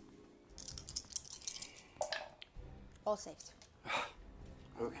 All saved.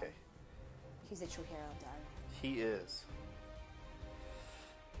 Okay. He's a true hero, darling. He is.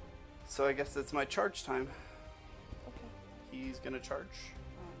 So I guess it's my charge time. Okay. He's gonna charge.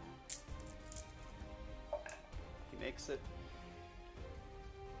 Oh He makes it.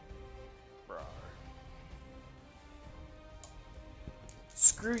 Rawr.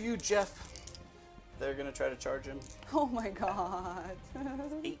 Screw you, Jeff. They're gonna try to charge him. no. Oh my god.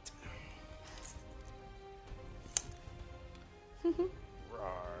 8. Rawr.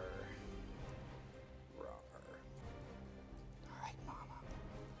 Rawr. Alright, mama.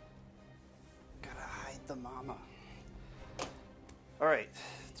 Gotta hide the mama. Alright.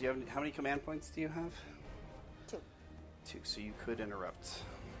 Do you have how many command points do you have? 2. 2, so you could interrupt.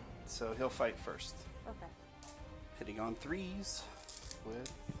 So he'll fight first. Okay. Hitting on 3s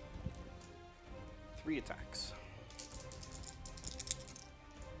with 3 attacks.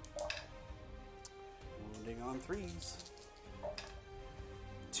 Wounding on 3s.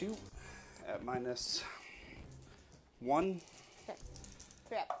 2 at -1. Okay.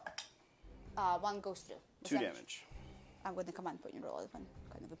 3 up. 1 goes through. 2 damage. I'm going to command point and roll one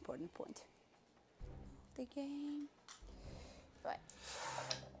kind of important point. The game. Right.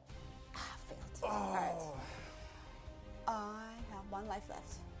 Failed. Oh. Alright. I have 1 life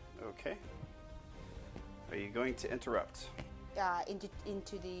left. Okay. Are you going to interrupt?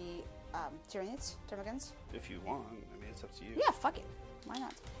 Into the Tyranids, Termagants. If you want. I mean, it's up to you. Yeah, fuck it. Why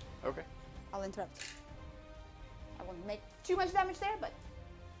not? Okay. I'll interrupt. I won't make too much damage there, but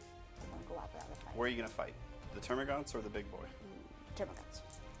I'm gonna go out there and fight. Where are you going to fight? The Termagants or the big boy? Termagants.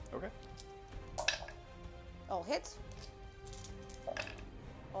 Okay. All hit.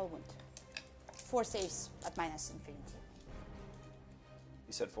 All wound. 4 saves at -infinity.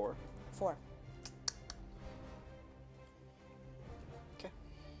 You said 4? 4. Okay.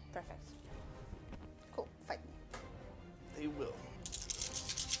 Perfect. Cool. Fight me. They will.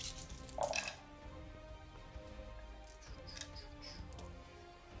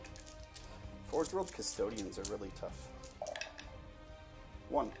 Forge World Custodians are really tough.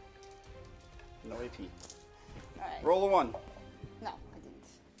 1. No AP. Alright. Roll a 1. No, I didn't.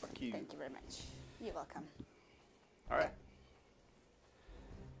 Fuck you. Thank you very much. You're welcome. Alright.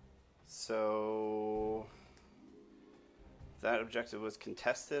 So that objective was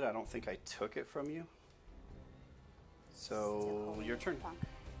contested. I don't think I took it from you. So your turn.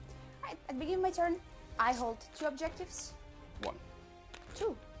 Alright, at the beginning of my turn, I hold 2 objectives. 1.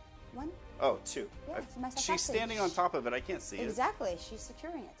 2. 1. Oh, 2. Yeah, it's my She's passage. standing on top of it. I can't see it. Exactly, she's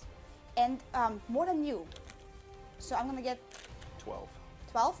securing it. And more than you. So I'm gonna get 12.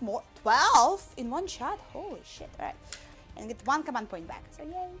 12 more. 12 in one shot? Holy shit. Alright. And get 1 command point back. So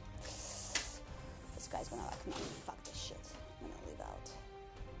yay. This guy's gonna like, no, fuck this shit. I'm gonna leave out.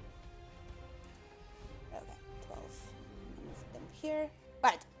 Okay, 12. Move them here.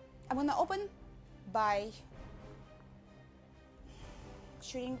 Right. I'm gonna open by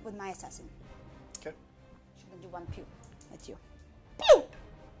shooting with my assassin. Okay. She's gonna do 1 pew. That's you. Pew!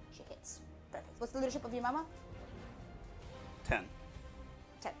 She hits. Perfect. What's the leadership of your mama? 10.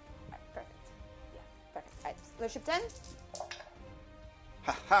 10. Right, perfect. Yeah, perfect. Right, leadership 10.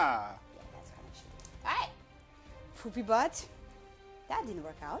 Ha ha! Yeah, that's kind of shit. Alright. Poopy butt. That didn't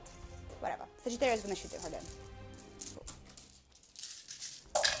work out. Whatever. Sagittarius is gonna shoot at her then. Cool.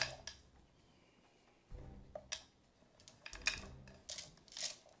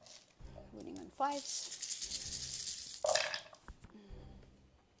 Winning on 5s.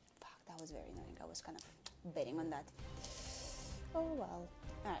 Fuck, that was very annoying. I was kind of betting on that. Oh well.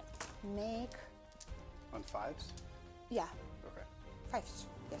 Alright. Make. On 5s? Yeah. Okay. 5s.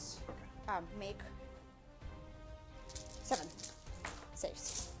 Yes. Okay. Make 7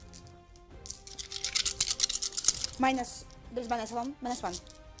 saves. Minus. There's -1. -1.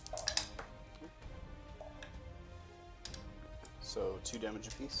 So 2 damage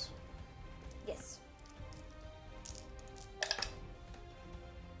apiece. Yes.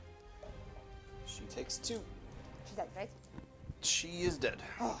 She takes 2. She's dead, right? She is dead.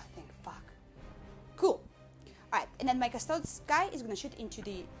 Oh, thank fuck. Cool. Alright, and then my Custodes guy is gonna shoot into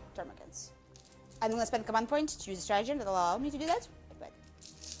the Termagants. I'm gonna spend command points to use a stratagem that will allow me to do that. But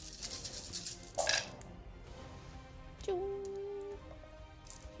 2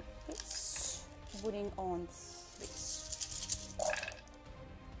 hits. Winning on 3.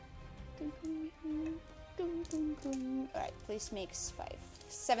 Alright, please make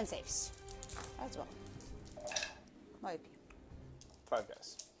 7 saves. As well. My AP. 5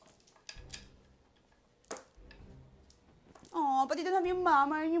 guys. Oh, but you don't have your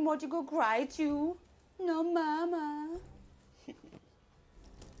mama anymore to go cry to. No mama.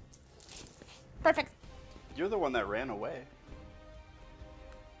 Perfect. You're the one that ran away.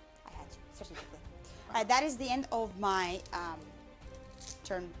 I had to, strategically. Alright, that is the end of my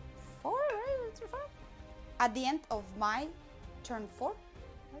turn 4, right? Turn 4? At the end of my turn 4.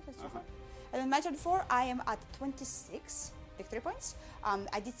 Right, that's turn 4. And in my turn 4, I am at 26 victory points.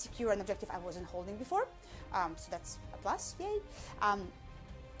 I did secure an objective I wasn't holding before. So that's a plus, yay. And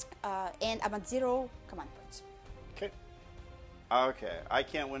I'm at 0 command points. Okay. Okay. I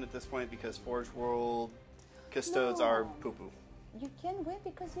can't win at this point because Forge World Custodes are poo-poo. You can win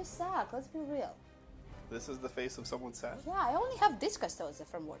because you suck, let's be real. This is the face of someone sad? Yeah, I only have this Custodes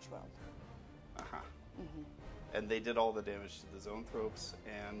from Watch World. Uh-huh. And they did all the damage to the zone tropes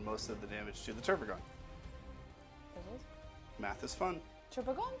and most of the damage to the Turbogon. Math is fun.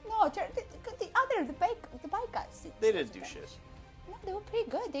 Turbogon? No, the bike guys. They didn't do shit. No, they were pretty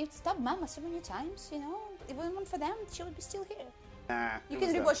good. They stopped Mama so many times, you know. If it wasn't for them, she would be still here. Nah, You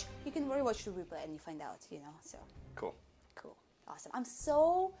can rewatch the replay and you find out, you know. So Cool. cool, awesome. I'm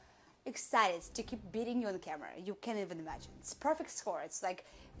so excited to keep beating you on camera. You can't even imagine. It's perfect score. It's like,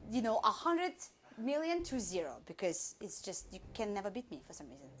 100 million to 0 because it's just you can never beat me for some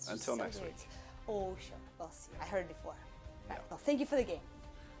reason. It's just Until so next weird. week. Oh sure, we'll see. I heard it before. Right. Well, thank you for the game.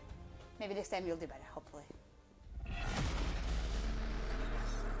 Maybe next time you'll do better. Hopefully.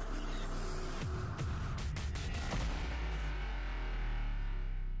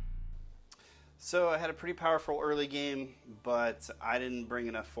 So I had a pretty powerful early game, but I didn't bring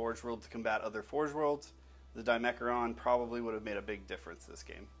enough Forge World to combat other Forge Worlds. The Dimecharon probably would have made a big difference this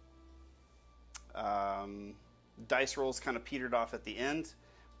game. Dice rolls kind of petered off at the end,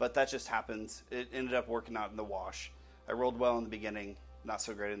 but that just happens. It ended up working out in the wash. I rolled well in the beginning, not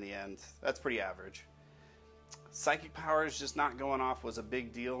so great in the end. That's pretty average. Psychic powers just not going off was a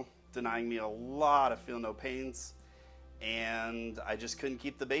big deal, denying me a lot of feel no pains, and I just couldn't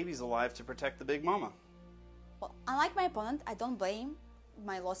keep the babies alive to protect the big mama. Well, unlike my opponent, I don't blame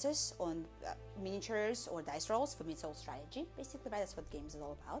my losses on miniatures or dice rolls. For me, it's all strategy, basically, right? That's what games is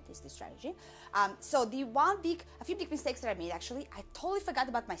all about, is the strategy. So a few big mistakes that I made, actually, I totally forgot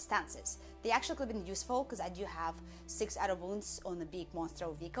about my stances. They actually could have been useful, because I do have 6 auto wounds on the big monster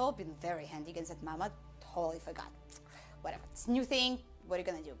vehicle. Been very handy against that mammoth. Totally forgot. Whatever, it's a new thing. What are you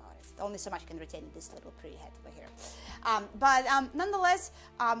gonna do about it? Only so much you can retain in this little pretty head over here. But nonetheless,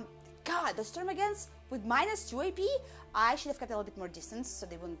 God, those termagants with -2 AP, I should have kept a little bit more distance so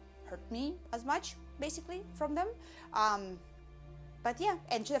they wouldn't hurt me as much, basically, from them. But yeah,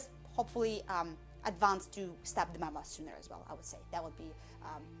 and should have hopefully advanced to stab the mama sooner as well, I would say. That would be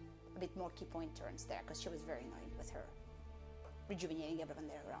a bit more key point turns there, because she was very annoying with her rejuvenating everyone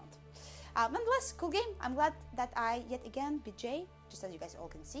there around. Nonetheless, cool game. I'm glad that I yet again beat Jay, just as you guys all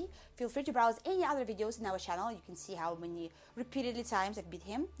can see. Feel free to browse any other videos in our channel. You can see how many repeatedly times I've beat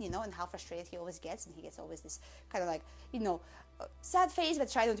him, you know, and how frustrated he always gets. And he gets always this kind of like, you know, sad face, but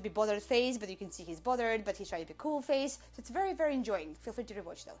try not to be bothered face, but you can see he's bothered, but he's trying to be cool face. So it's very, very enjoying. Feel free to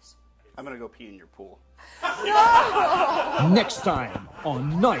rewatch those. I'm gonna go pee in your pool. Next time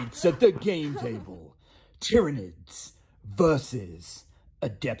on Knights at the Game Table, Tyranids versus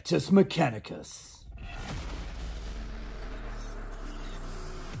Adeptus Mechanicus.